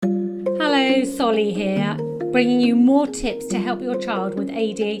Hello, Solly here, bringing you more tips to help your child with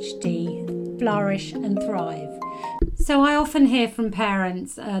ADHD flourish and thrive. So I often hear from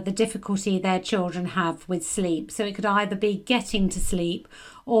parents the difficulty their children have with sleep. So it could either be getting to sleep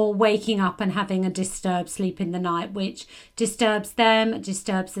or waking up and having a disturbed sleep in the night, which disturbs them,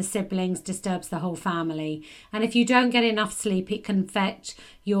 disturbs the siblings, disturbs the whole family. And if you don't get enough sleep, it can affect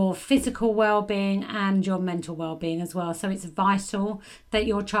your physical well-being and your mental well-being as well. So it's vital that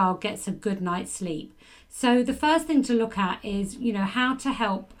your child gets a good night's sleep. So the first thing to look at is, how to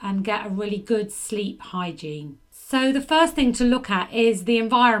help and get a really good sleep hygiene. So the first thing to look at is the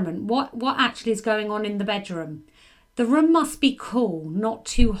environment. What actually is going on in the bedroom? The room must be cool, not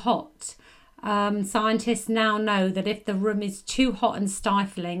too hot. Scientists now know that if the room is too hot and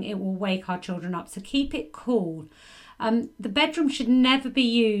stifling, it will wake our children up. So keep it cool. The bedroom should never be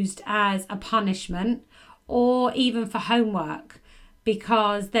used as a punishment or even for homework,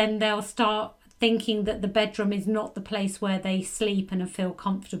 because then they'll start thinking that the bedroom is not the place where they sleep and feel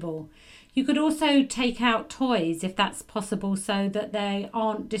comfortable. You could also take out toys if that's possible, so that they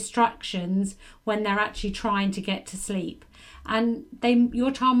aren't distractions when they're actually trying to get to sleep. And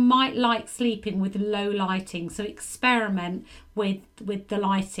your child might like sleeping with low lighting, so experiment with the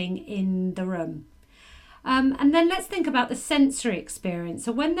lighting in the room. And then let's think about the sensory experience.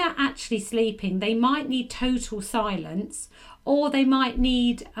 So when they're actually sleeping, they might need total silence, or they might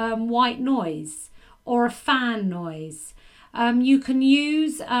need white noise or a fan noise. You can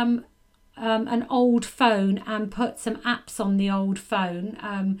use an old phone and put some apps on the old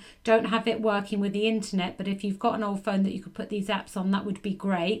phone. Don't have it working with the internet, but if you've got an old phone that you could put these apps on, that would be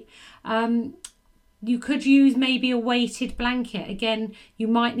great. You could use maybe a weighted blanket. Again, you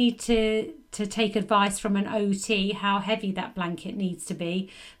might need to take advice from an OT how heavy that blanket needs to be,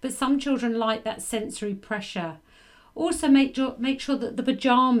 but some children like that sensory pressure. Also make sure that the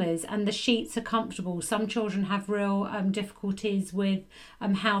pajamas and the sheets are comfortable. Some children have real difficulties with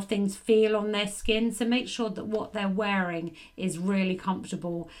how things feel on their skin, so make sure that what they're wearing is really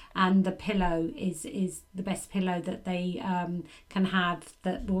comfortable and the pillow is the best pillow that they can have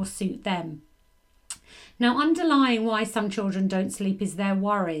that will suit them. Now, underlying why some children don't sleep is their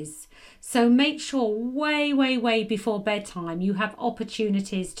worries. So make sure way before bedtime you have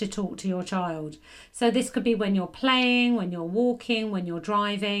opportunities to talk to your child. So this could be when you're playing, when you're walking, when you're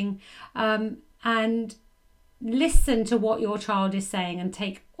driving, and listen to what your child is saying and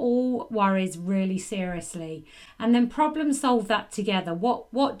take all worries really seriously. And then problem solve that together.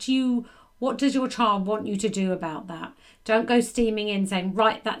 What does your child want you to do about that? Don't go steaming in saying,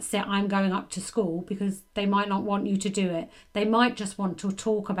 right, that's it, I'm going up to school, because they might not want you to do it. They might just want to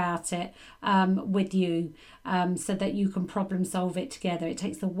talk about it with you so that you can problem solve it together. It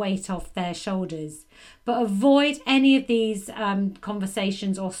takes the weight off their shoulders. But avoid any of these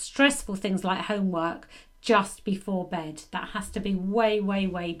conversations or stressful things like homework just before bed. That has to be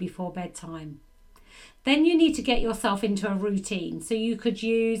way before bedtime. Then you need to get yourself into a routine. So you could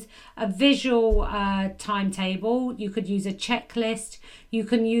use a visual timetable. You could use a checklist. You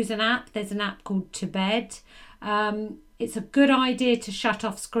can use an app. There's an app called To Bed. It's a good idea to shut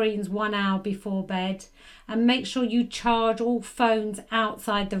off screens 1 hour before bed, and make sure you charge all phones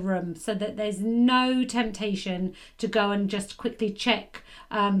outside the room so that there's no temptation to go and just quickly check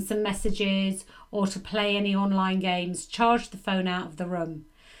some messages or to play any online games. Charge the phone out of the room.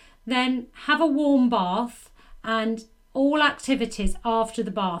 Then have a warm bath, and all activities after the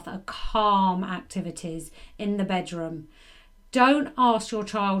bath are calm activities in the bedroom. Don't ask your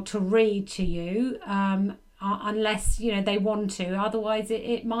child to read to you unless they want to. Otherwise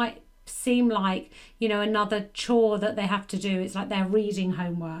it might seem like another chore that they have to do. It's like they're reading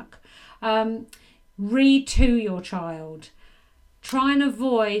homework. Read to your child. Try and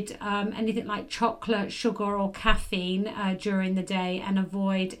avoid anything like chocolate, sugar or caffeine during the day, and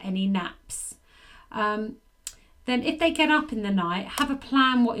avoid any naps. Then if they get up in the night, have a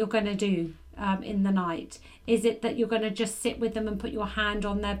plan what you're going to do in the night. Is it that you're going to just sit with them and put your hand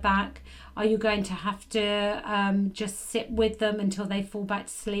on their back? Are you going to have to just sit with them until they fall back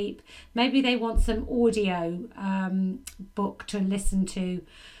to sleep? Maybe they want some audio book to listen to.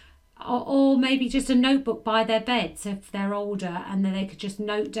 Or maybe just a notebook by their bed, so if they're older, and then they could just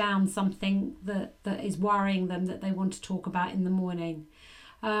note down something that is worrying them that they want to talk about in the morning.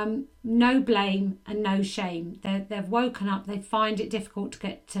 No blame and no shame. They've woken up, they find it difficult to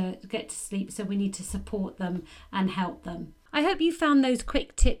get to sleep, so we need to support them and help them. I hope you found those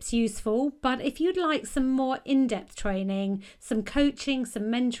quick tips useful, but if you'd like some more in-depth training, some coaching, some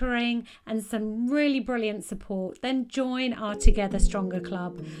mentoring, and some really brilliant support, then join our Together Stronger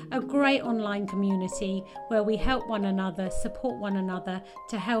Club, a great online community where we help one another, support one another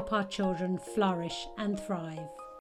to help our children flourish and thrive.